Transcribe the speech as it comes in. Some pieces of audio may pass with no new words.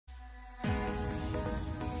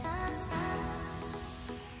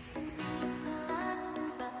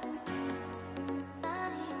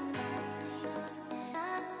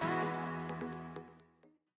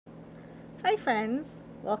Hi friends,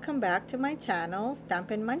 welcome back to my channel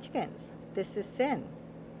Stampin' Munchkins. This is Sin.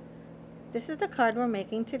 This is the card we're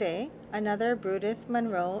making today, another Brutus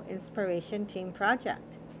Monroe inspiration team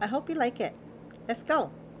project. I hope you like it. Let's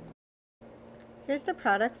go. Here's the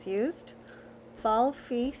products used. Fall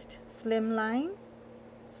Feast Slimline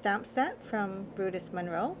stamp set from Brutus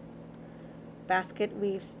Monroe, basket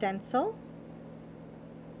weave stencil,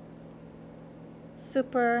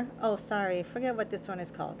 forget what this one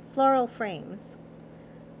is called, floral frames,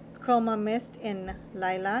 chroma mist in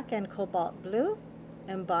lilac and cobalt blue,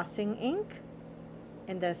 embossing ink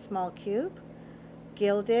in the small cube,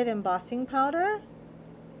 gilded embossing powder,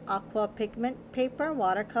 aqua pigment paper,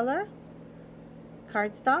 watercolor,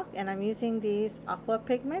 cardstock, and I'm using these aqua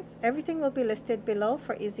pigments. Everything will be listed below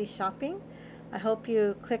for easy shopping. I hope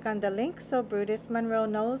you click on the link so Brutus Monroe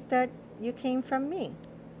knows that you came from me.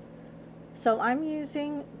 So I'm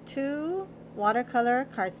using 2 watercolor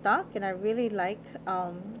cardstock, and I really like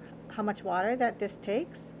how much water that this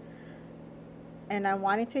takes. And I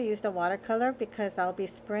wanted to use the watercolor because I'll be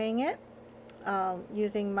spraying it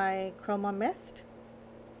using my chroma mist.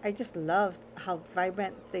 I just love how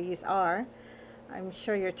vibrant these are. I'm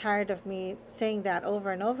sure you're tired of me saying that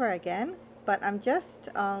over and over again, but I'm just,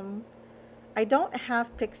 I don't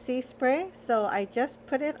have pixie spray, so I just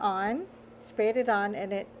put it on, sprayed it on,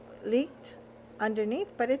 and it leaked underneath,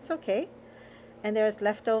 but it's okay. And there's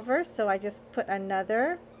leftovers, so I just put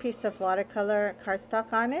another piece of watercolor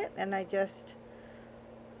cardstock on it, and I just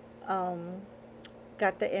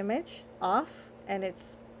got the image off, and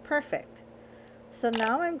it's perfect. So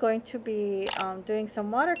now I'm going to be doing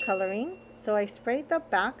some watercoloring. So I sprayed the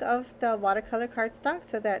back of the watercolor cardstock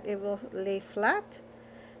so that it will lay flat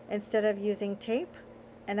instead of using tape.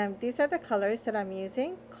 And these are the colors that I'm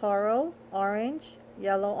using: coral, orange,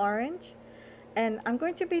 yellow orange. And I'm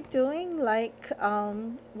going to be doing like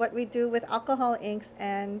what we do with alcohol inks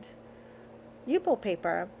and Yupo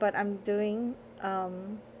paper, but I'm doing,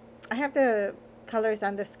 I have the colors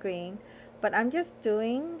on the screen, but I'm just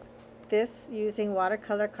doing this using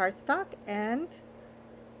watercolor cardstock and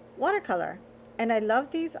watercolor. And I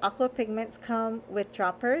love these aqua pigments come with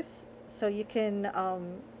droppers, so you can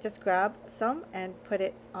just grab some and put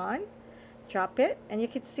it on, drop it, and you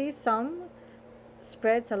can see some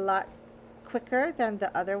spreads a lot quicker than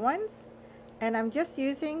the other ones. And I'm just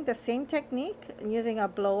using the same technique. I'm using a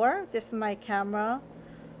blower. This is my camera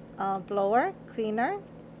blower cleaner,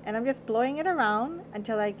 and I'm just blowing it around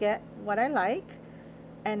until I get what I like.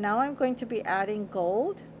 And now I'm going to be adding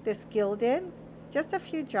gold, this gilded, just a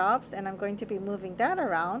few drops, and I'm going to be moving that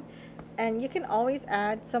around. And you can always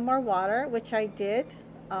add some more water, which I did,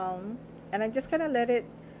 and I'm just gonna let it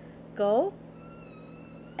go,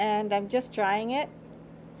 and I'm just drying it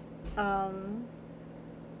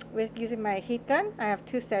with using my heat gun. I have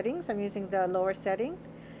 2 settings. I'm using the lower setting,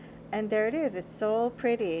 and there it is. It's so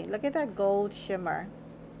pretty. Look at that gold shimmer.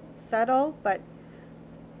 Subtle, but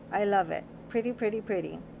I love it. Pretty, pretty,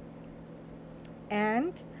 pretty.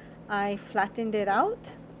 And I flattened it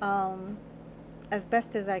out as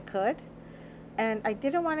best as I could. And I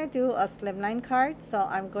didn't want to do a slimline card, so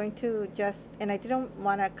I'm going to just, and I didn't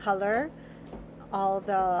want to color all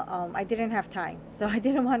the, I didn't have time, so I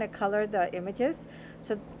didn't want to color the images.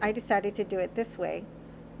 So I decided to do it this way,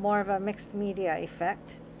 more of a mixed media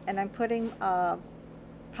effect. And I'm putting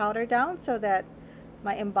powder down so that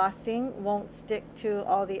my embossing won't stick to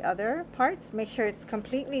all the other parts. Make sure it's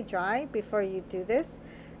completely dry before you do this,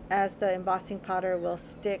 as the embossing powder will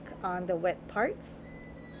stick on the wet parts.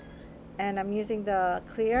 And I'm using the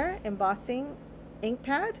clear embossing ink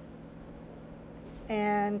pad,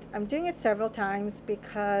 and I'm doing it several times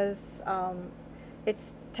because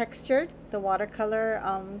it's textured. The watercolor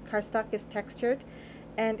cardstock is textured,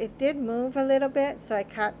 and it did move a little bit, so I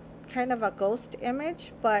got kind of a ghost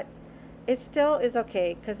image, but it still is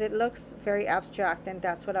okay because it looks very abstract, and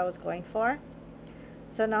that's what I was going for.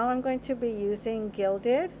 So now I'm going to be using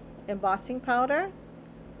gilded embossing powder,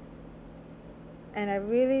 and I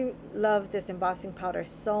really love this embossing powder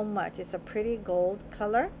so much. It's a pretty gold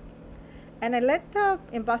color. And I let the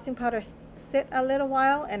embossing powder sit a little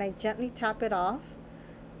while, and I gently tap it off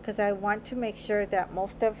because I want to make sure that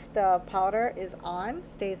most of the powder is on,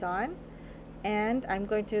 stays on. And I'm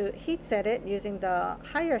going to heat set it using the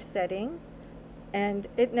higher setting, and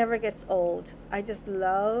it never gets old. I just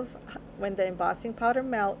love when the embossing powder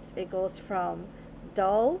melts, it goes from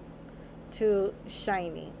dull to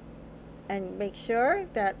shiny. And make sure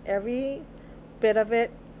that every bit of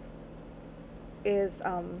it is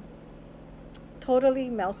totally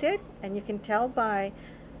melted, and you can tell by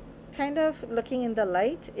kind of looking in the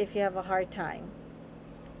light if you have a hard time.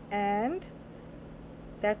 And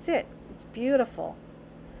that's it. It's beautiful.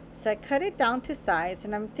 So I cut it down to size,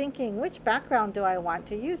 and I'm thinking, which background do I want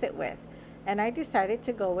to use it with? And I decided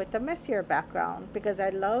to go with the messier background because I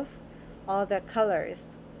love all the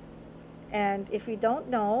colors. And if you don't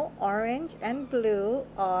know, orange and blue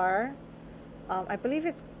are, I believe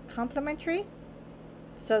it's complementary,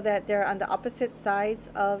 so that they're on the opposite sides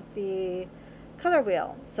of the color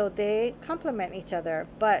wheel. So they complement each other,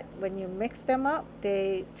 but when you mix them up,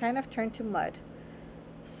 they kind of turn to mud.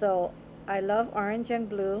 So I love orange and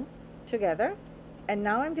blue together. And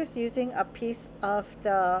now I'm just using a piece of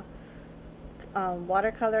the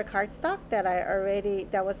watercolor cardstock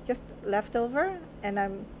that was just left over, and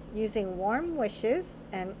I'm using Warm Wishes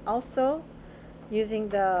and also using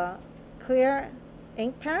the clear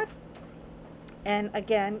ink pad, and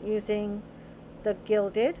again using the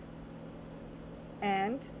gilded,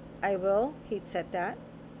 and I will heat set that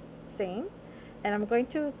same, and I'm going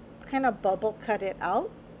to kind of bubble cut it out.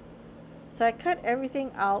 So I cut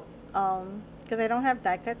everything out because I don't have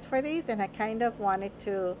die cuts for these, and I kind of wanted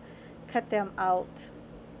to cut them out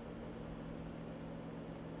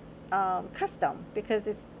custom because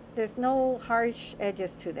there's no harsh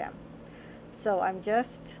edges to them. So I'm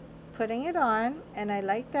just putting it on, and I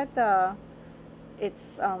like that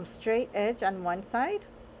it's straight edge on one side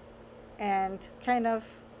and kind of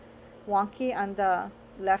wonky on the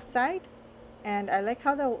left side. And I like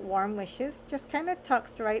how the Warm Wishes just kind of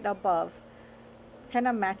tucks right above, kind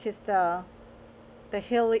of matches the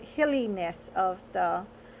hilliness of the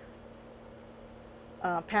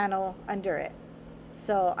panel under it.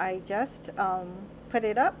 So I just put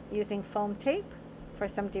it up using foam tape for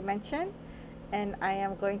some dimension, and I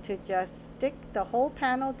am going to just stick the whole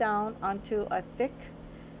panel down onto a thick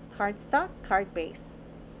cardstock card base,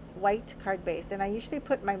 white card base, and I usually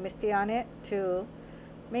put my MISTI on it to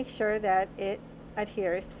make sure that it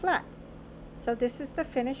adheres flat. So this is the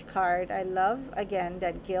finished card. I love, again,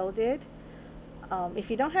 that gilded. If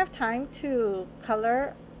you don't have time to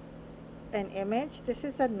color an image, this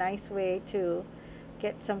is a nice way to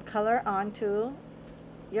get some color onto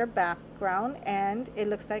your background, and it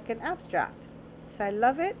looks like an abstract. So I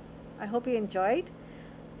love it. I hope you enjoyed.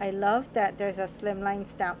 I love that there's a slimline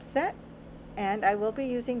stamp set, and I will be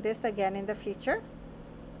using this again in the future.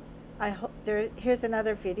 I hope here's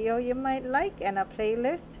another video you might like and a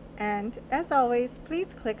playlist, and as always,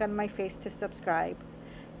 please click on my face to subscribe.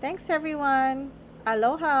 Thanks everyone.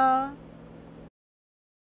 Aloha.